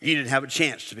God, you didn't have a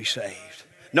chance to be saved.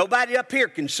 Nobody up here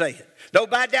can say it.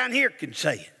 Nobody down here can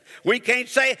say it. We can't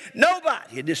say it.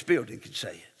 Nobody in this building can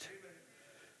say it.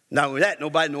 Not only that,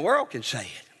 nobody in the world can say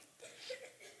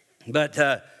it.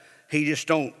 But he just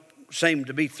don't seem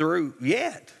to be through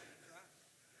yet.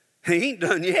 He ain't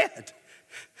done yet.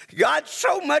 God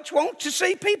so much wants to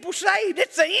see people saved.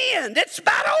 It's the end. It's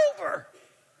about over.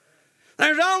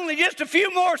 There's only just a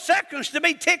few more seconds to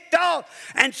be ticked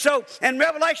off. And so in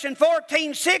Revelation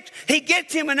 14:6, he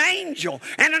gets him an angel.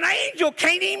 And an angel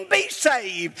can't even be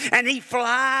saved. And he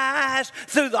flies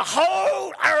through the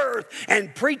whole earth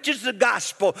and preaches the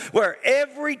gospel where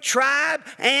every tribe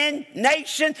and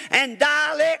nation and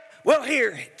dialect will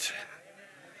hear it.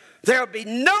 There'll be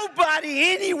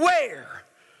nobody anywhere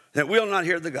that will not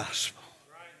hear the gospel.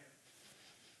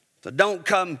 So don't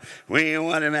come, we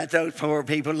want them at those poor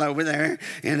people over there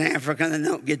in Africa that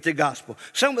don't get the gospel.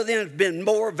 Some of them have been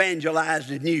more evangelized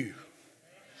than you.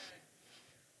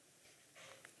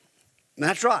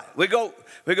 That's right. We go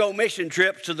mission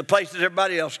trips to the places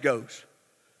everybody else goes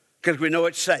because we know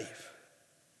it's safe.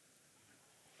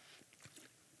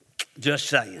 Just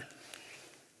saying.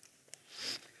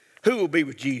 Who will be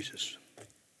with Jesus?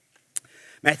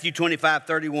 Matthew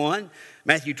 25:31,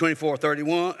 Matthew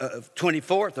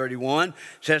 24:31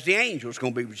 says the angel's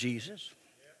going to be with Jesus.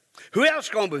 Who else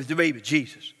is going to be with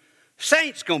Jesus?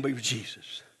 Saints going to be with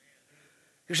Jesus.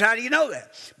 Because how do you know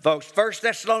that? Folks, 1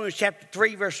 Thessalonians chapter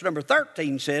 3, verse number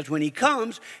 13 says, when he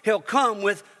comes, he'll come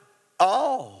with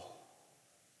all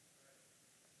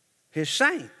his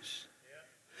saints.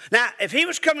 Now, if he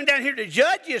was coming down here to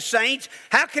judge his saints,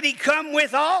 how could he come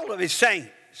with all of his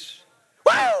saints?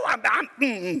 Whoa!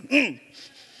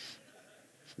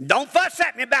 Don't fuss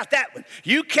at me about that one.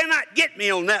 You cannot get me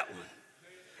on that one.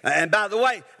 And by the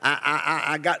way,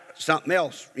 I got something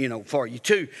else, for you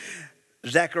too.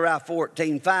 Zechariah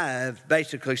 14:5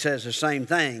 basically says the same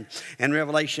thing. And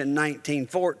Revelation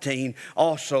 19:14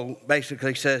 also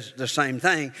basically says the same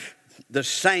thing. The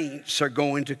saints are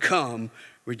going to come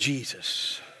with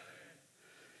Jesus.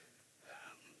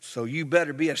 So you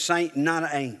better be a saint and not an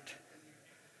ain't.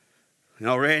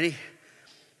 Y'all ready?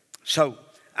 So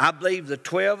I believe the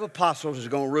 12 apostles is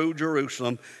going to rule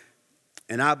Jerusalem.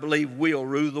 And I believe we'll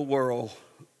rule the world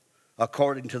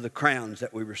according to the crowns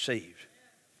that we received.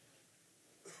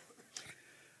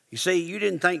 You see, you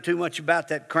didn't think too much about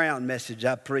that crown message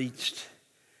I preached.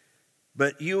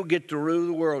 But you'll get to rule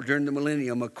the world during the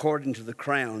millennium according to the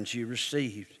crowns you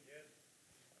received.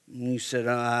 And you said,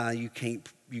 you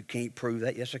can't prove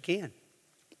that. Yes, I can.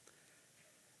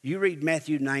 You read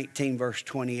Matthew 19, verse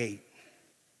 28.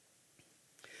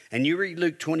 And you read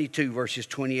Luke 22, verses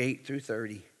 28 through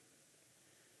 30.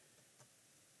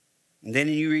 And then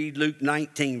you read Luke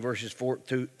 19, verses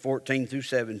 14 through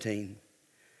 17.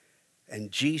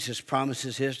 And Jesus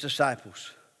promises his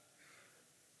disciples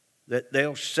that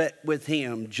they'll sit with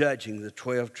him judging the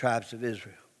 12 tribes of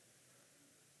Israel.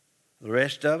 The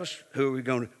rest of us, who are we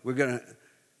going to?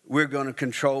 We're going to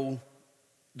control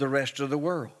the rest of the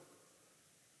world.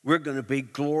 We're going to be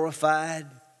glorified,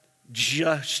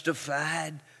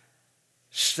 justified,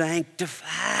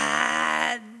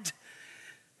 sanctified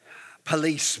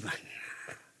policemen.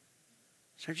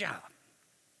 It's our job.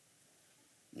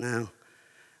 Now,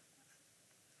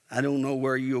 I don't know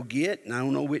where you'll get, and I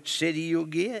don't know which city you'll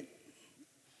get.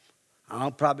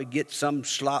 I'll probably get some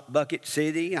slop bucket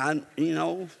city,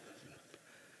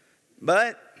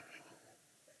 But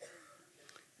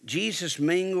Jesus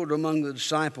mingled among the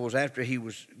disciples after he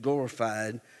was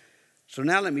glorified. So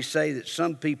now let me say that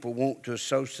some people want to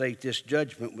associate this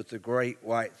judgment with the great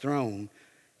white throne.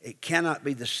 It cannot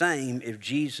be the same if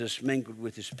Jesus mingled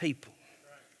with his people.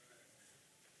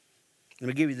 Let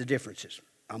me give you the differences.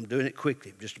 I'm doing it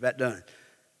quickly. I'm just about done.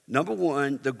 Number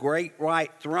one, the great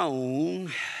white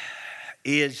throne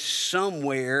is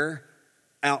somewhere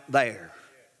out there.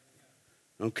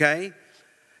 Okay?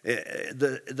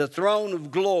 The throne of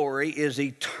glory is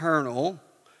eternal,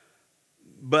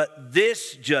 but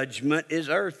this judgment is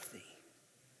earthly.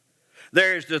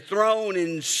 There's the throne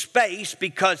in space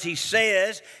because he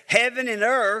says heaven and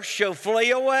earth shall flee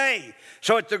away.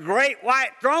 So at the great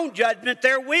white throne judgment,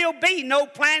 there will be no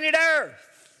planet earth.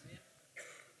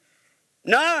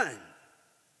 None.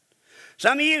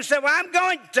 Some of you say, well, I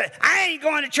ain't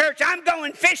going to church. I'm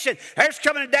going fishing. There's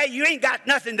coming a day you ain't got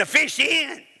nothing to fish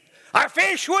in or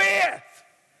fish with.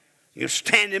 You're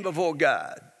standing before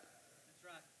God. That's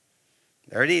right.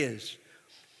 There it is.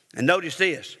 And notice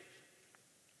this.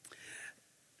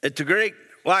 At the great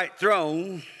white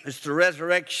throne, it's the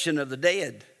resurrection of the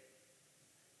dead.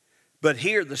 But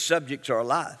here the subjects are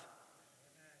alive.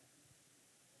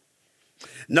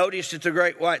 Notice at the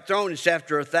great white throne, it's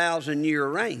after a 1,000-year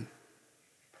reign.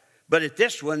 But at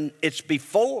this one, it's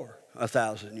before a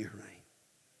 1,000-year reign.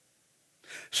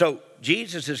 So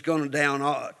Jesus is going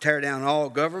to tear down all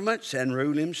governments and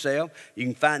rule himself. You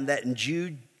can find that in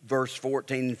Jude, verse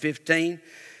 14 and 15.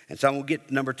 And so I'm going to get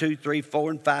to number 2, 3,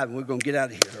 4, and 5, and we're going to get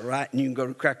out of here, all right? And you can go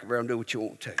to Cracker Barrel and do what you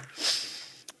want to.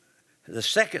 The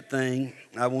second thing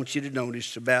I want you to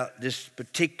notice about this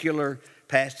particular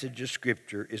passage of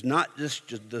Scripture is not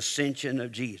just the ascension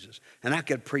of Jesus. And I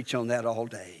could preach on that all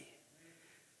day.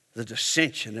 The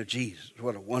descension of Jesus,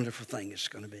 what a wonderful thing it's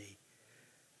going to be.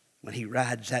 When he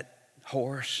rides that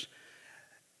horse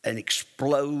and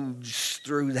explodes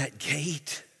through that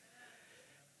gate,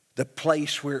 the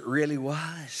place where it really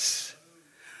was,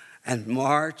 and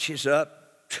marches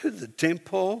up to the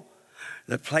temple,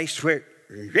 the place where it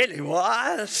really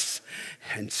was,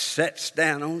 and sits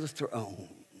down on the throne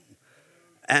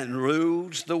and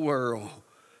rules the world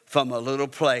from a little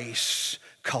place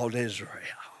called Israel.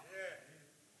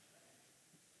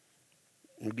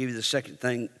 I'll give you the second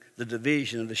thing, the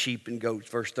division of the sheep and goats,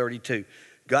 verse 32.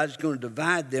 God's going to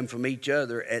divide them from each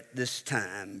other at this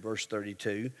time, verse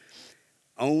 32.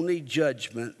 Only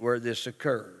judgment where this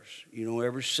occurs. You don't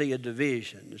ever see a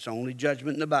division. It's only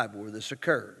judgment in the Bible where this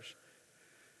occurs.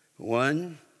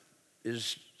 One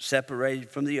is separated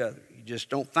from the other. You just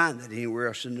don't find that anywhere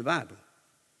else in the Bible.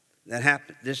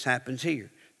 This happens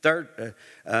here.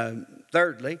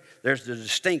 Thirdly, there's the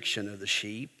distinction of the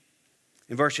sheep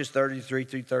in verses 33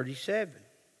 through 37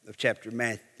 of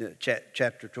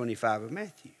chapter 25 of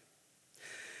Matthew.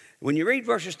 When you read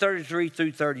verses 33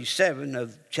 through 37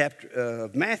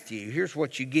 of Matthew, here's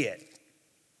what you get.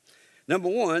 Number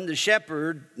one, the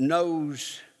shepherd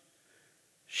knows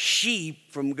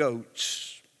sheep from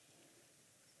goats.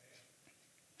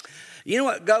 You know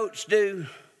what goats do?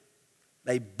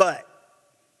 They butt.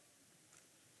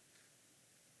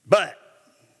 But,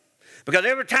 because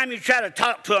every time you try to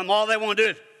talk to them, all they want to do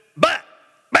is but.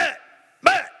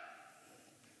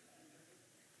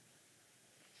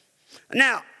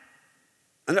 Now,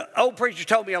 an old preacher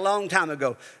told me a long time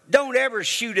ago, don't ever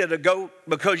shoot at a goat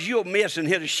because you'll miss and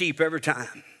hit a sheep every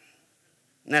time.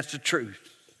 And that's the truth.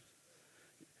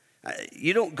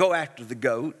 You don't go after the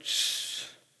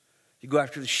goats. You go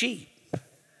after the sheep.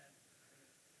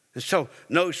 And so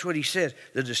notice what he says,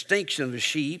 the distinction of the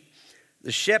sheep.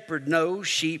 The shepherd knows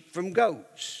sheep from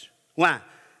goats. Why?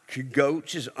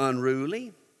 Goats is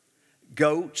unruly.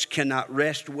 Goats cannot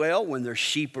rest well when there's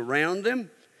sheep around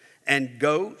them. And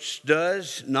goats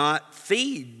does not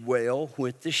feed well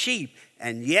with the sheep.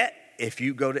 And yet, if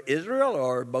you go to Israel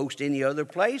or most any other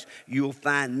place, you'll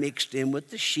find mixed in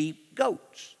with the sheep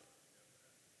goats.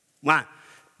 Why?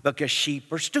 Because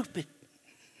sheep are stupid.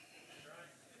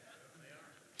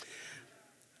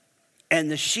 And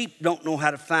the sheep don't know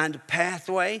how to find a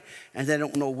pathway, and they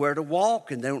don't know where to walk,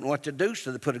 and they don't know what to do,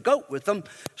 so they put a goat with them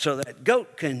so that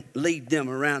goat can lead them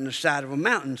around the side of a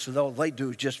mountain, so all they do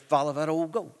is just follow that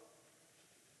old goat.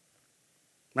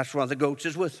 That's why the goats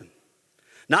is with them.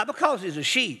 Not because he's a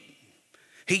sheep.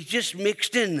 He's just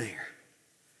mixed in there.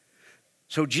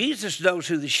 So Jesus knows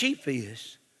who the sheep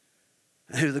is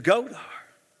and who the goat are.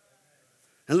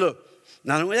 And look,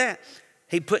 not only that,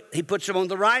 he puts them on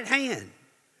the right hand.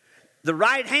 The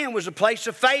right hand was a place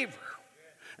of favor.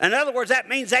 In other words, that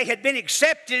means they had been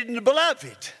accepted in the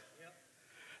beloved.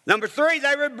 Number three,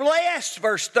 they were blessed,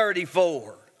 verse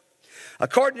 34.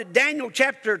 According to Daniel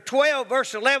chapter 12,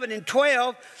 verse 11 and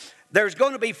 12, there's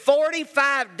going to be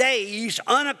 45 days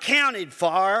unaccounted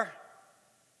for.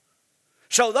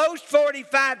 So those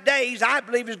 45 days, I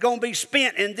believe, is going to be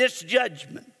spent in this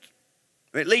judgment,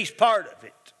 or at least part of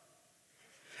it.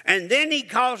 And then he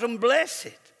calls them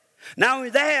blessed. Not only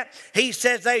that, he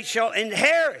says they shall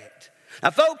inherit. Now,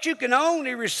 folks, you can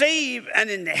only receive an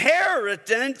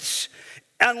inheritance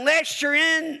unless you're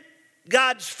in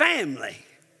God's family.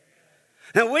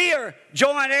 Now, we are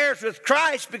joint heirs with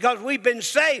Christ because we've been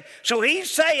saved. So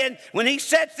he's saying, when he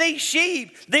sets these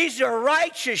sheep, these are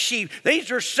righteous sheep.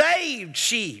 These are saved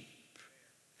sheep.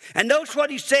 And notice what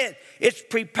he said. It's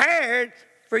prepared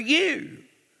for you.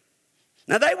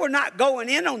 Now, they were not going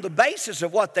in on the basis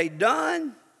of what they'd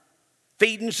done.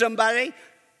 Feeding somebody.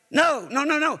 No.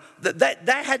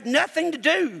 That had nothing to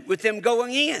do with them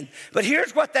going in. But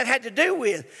here's what that had to do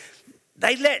with.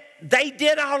 They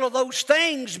did all of those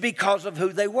things because of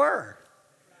who they were.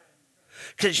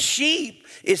 Because sheep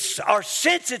are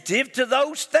sensitive to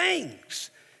those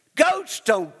things. Goats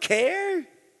don't care.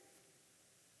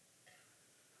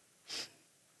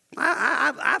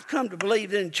 I've come to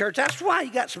believe in church. That's why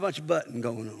you got so much butting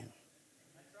going on.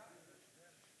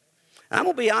 I'm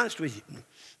going to be honest with you.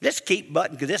 Just keep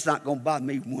butting because it's not going to bother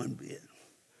me one bit.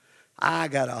 I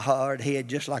got a hard head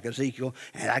just like Ezekiel,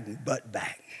 and I can butt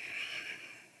back.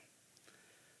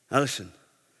 Now listen,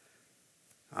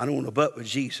 I don't want to butt with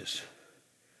Jesus.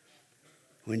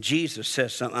 When Jesus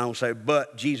says something, I don't say,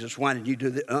 but Jesus, why did you do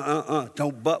this?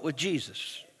 Don't butt with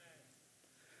Jesus.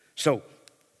 So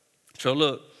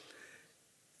look,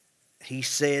 he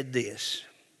said this.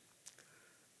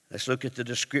 Let's look at the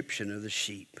description of the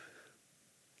sheep.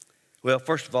 Well,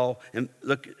 first of all,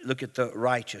 look at the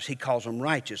righteous. He calls them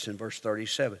righteous in verse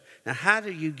 37. Now, how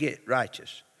do you get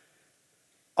righteous?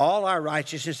 All our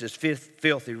righteousness is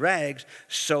filthy rags,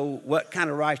 so what kind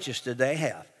of righteousness did they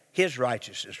have? His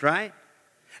righteousness, right?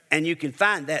 And you can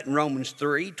find that in Romans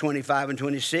 3, 25 and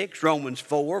 26, Romans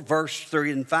 4, verse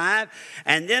 3 and 5,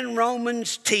 and then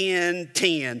Romans 10,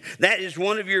 10. That is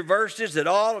one of your verses that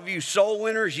all of you soul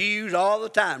winners use all the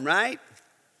time, right?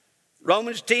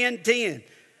 Romans 10, 10.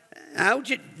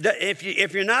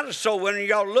 If you're not a soul winner,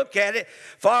 you ought to look at it.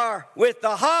 For with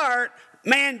the heart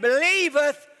man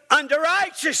believeth unto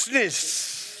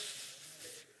righteousness.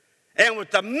 And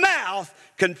with the mouth,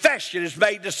 confession is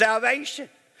made to salvation.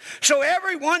 So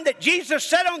everyone that Jesus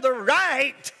set on the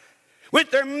right with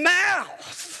their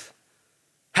mouth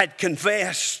had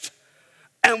confessed,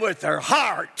 and with their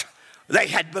heart they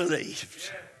had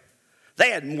believed.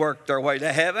 They hadn't worked their way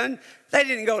to heaven. They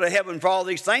didn't go to heaven for all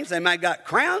these things. They might have got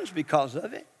crowns because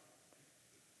of it.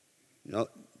 You know,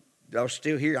 they're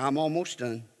still here. I'm almost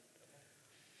done.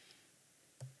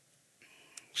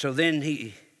 So then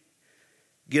he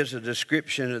gives a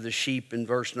description of the sheep in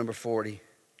verse number 40.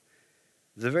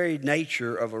 The very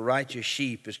nature of a righteous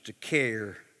sheep is to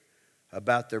care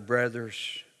about their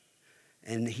brothers,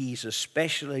 and he's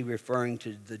especially referring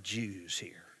to the Jews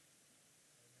here.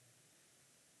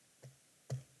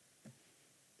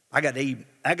 I got an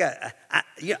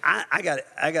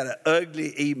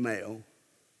ugly email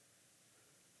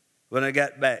when I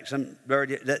got back.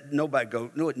 Nobody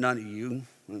goes, no, none of you.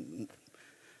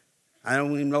 I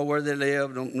don't even know where they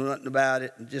live, don't know nothing about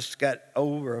it. Just got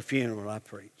over a funeral I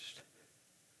preached.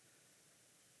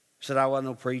 Said I wasn't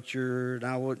no preacher, and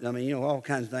all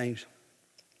kinds of things.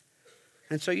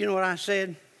 And so you know what I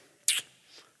said?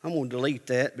 I'm going to delete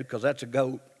that because that's a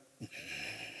goat.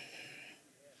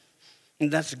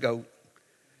 And that's a goat.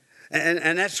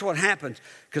 And that's what happens.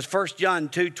 Because 1 John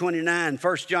 2:29,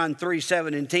 1 John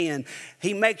 3:7 and 10,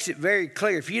 he makes it very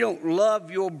clear. If you don't love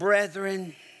your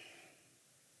brethren,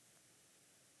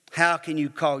 how can you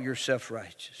call yourself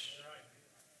righteous?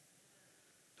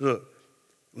 Look,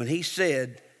 when he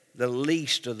said the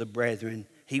least of the brethren,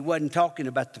 he wasn't talking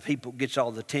about the people who gets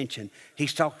all the attention.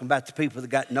 He's talking about the people that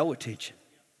got no attention.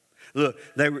 Look,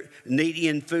 they were needy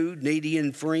in food, needy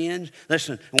in friends.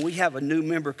 Listen, when we have a new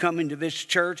member coming to this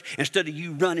church, instead of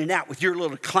you running out with your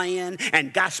little clan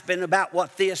and gossiping about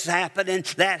what this happened and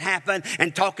that happened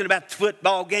and talking about the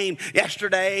football game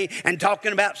yesterday and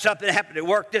talking about something that happened at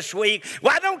work this week,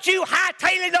 why don't you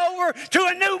hightail it over to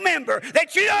a new member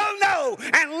that you don't know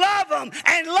and love them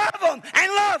and love them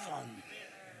and love them?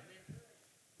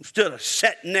 Instead of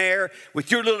sitting there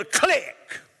with your little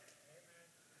clique.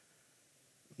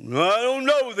 I don't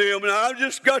know them, and I've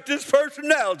just got this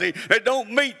personality that don't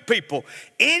meet people.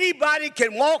 Anybody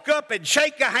can walk up and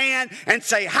shake a hand and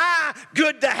say, hi,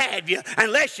 good to have you,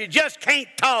 unless you just can't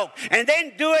talk, and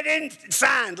then do it in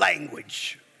sign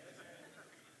language.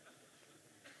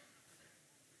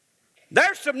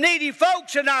 There's some needy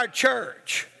folks in our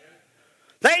church.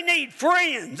 They need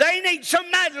friends. They need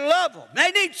somebody to love them. They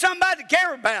need somebody to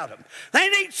care about them. They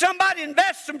need somebody to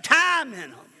invest some time in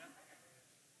them.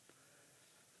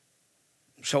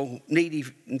 So needy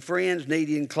in friends,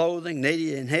 needy in clothing,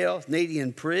 needy in health, needy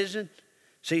in prison.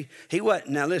 See, he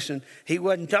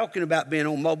wasn't talking about being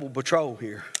on mobile patrol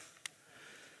here.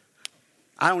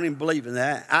 I don't even believe in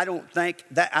that. I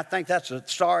think that's the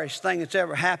sorriest thing that's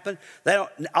ever happened. They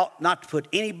ought not to put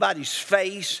anybody's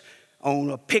face on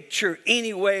a picture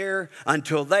anywhere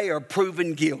until they are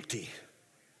proven guilty.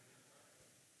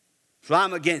 So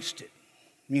I'm against it.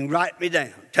 You can write me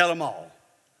down. Tell them all.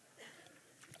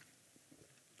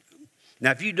 Now,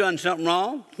 if you've done something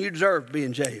wrong, you deserve to be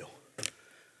in jail.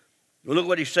 Well, look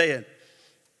what he said.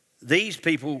 These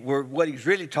people were what he's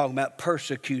really talking about,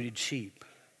 persecuted sheep.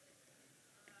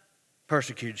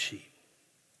 Persecuted sheep.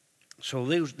 So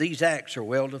these acts are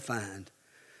well defined.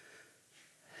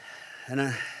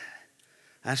 And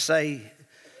I say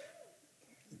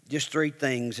just three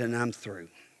things and I'm through.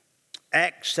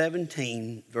 Acts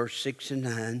 17, verse 6 and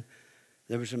 9,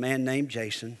 there was a man named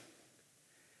Jason.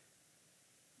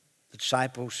 The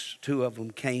disciples, two of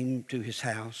them, came to his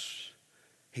house.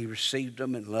 He received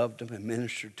them and loved them and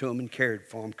ministered to them and cared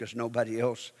for them because nobody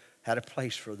else had a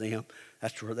place for them.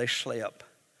 That's where they slept.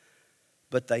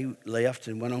 But they left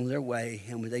and went on their way,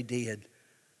 and when they did,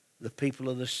 the people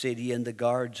of the city and the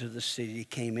guards of the city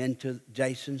came into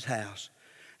Jason's house,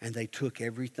 and they took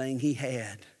everything he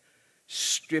had,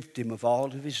 stripped him of all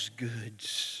of his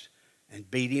goods, and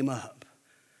beat him up.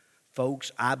 Folks,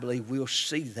 I believe we'll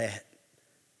see that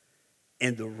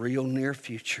in the real near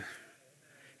future.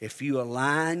 If you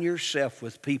align yourself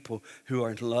with people who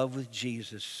are in love with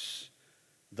Jesus,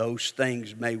 those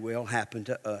things may well happen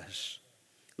to us.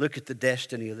 Look at the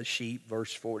destiny of the sheep,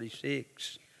 verse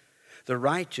 46. The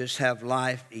righteous have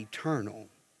life eternal.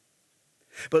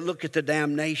 But look at the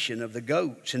damnation of the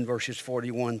goats in verses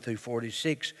 41 through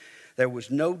 46. There was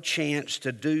no chance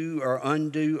to do or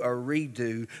undo or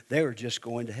redo. They were just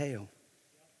going to hell.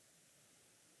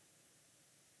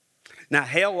 Now,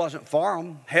 hell wasn't for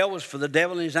them. Hell was for the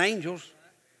devil and his angels.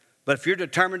 But if you're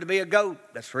determined to be a goat,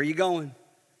 that's where you're going.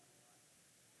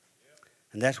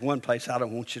 And that's one place I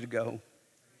don't want you to go.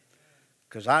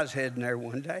 Because I was heading there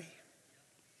one day.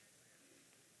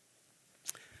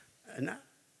 And the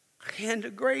hand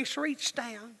of grace reached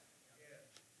down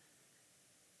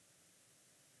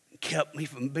and kept me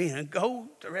from being a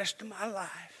goat the rest of my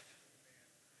life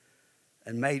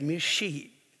and made me a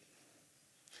sheep.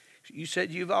 You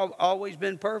said you've always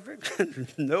been perfect?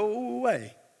 No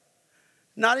way.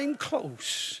 Not even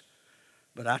close.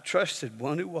 But I trusted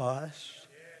one who was.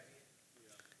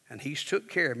 And he's took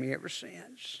care of me ever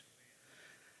since.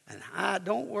 And I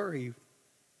don't worry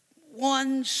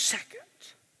 1 second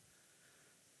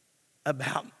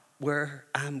about where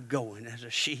I'm going as a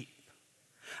sheep.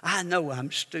 I know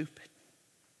I'm stupid.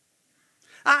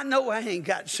 I know I ain't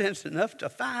got sense enough to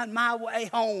find my way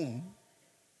home.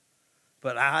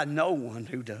 But I know one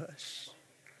who does.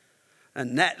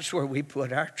 And that's where we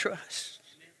put our trust.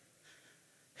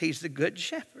 He's the good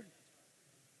shepherd.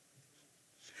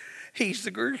 He's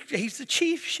the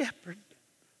chief shepherd.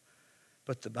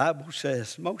 But the Bible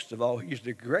says, most of all, he's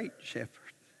the great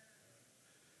shepherd.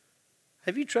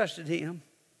 Have you trusted him?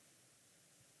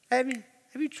 Have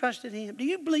you trusted him? Do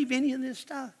you believe any of this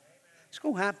stuff? It's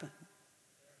going to happen.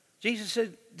 Jesus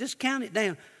said, just count it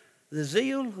down. The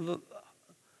zeal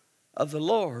of the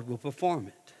Lord will perform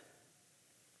it.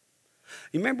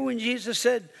 You remember when Jesus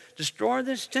said, destroy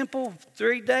this temple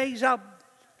 3 days, I'll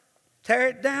tear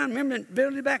it down. Remember,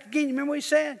 build it back again. You remember what he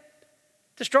said?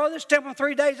 Destroy this temple in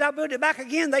 3 days, I'll build it back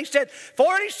again. They said,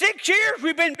 46 years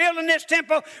we've been building this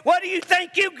temple. What do you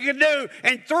think you can do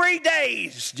in 3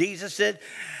 days? Jesus said,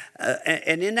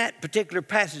 and in that particular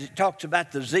passage, it talks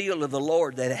about the zeal of the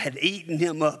Lord that had eaten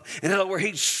him up. In other words,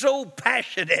 he's so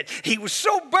passionate. He was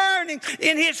so burning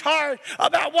in his heart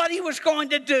about what he was going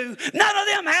to do. None of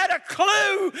them had a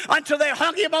clue until they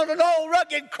hung him on an old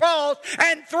rugged cross.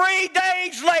 And 3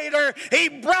 days later, he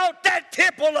brought that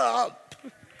temple up.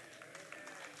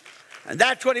 And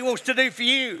that's what he wants to do for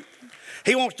you.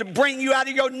 He wants to bring you out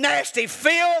of your nasty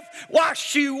filth,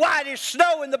 wash you white as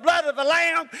snow in the blood of the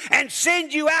Lamb, and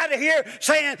send you out of here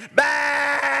saying,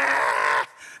 bah!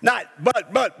 Not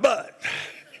but.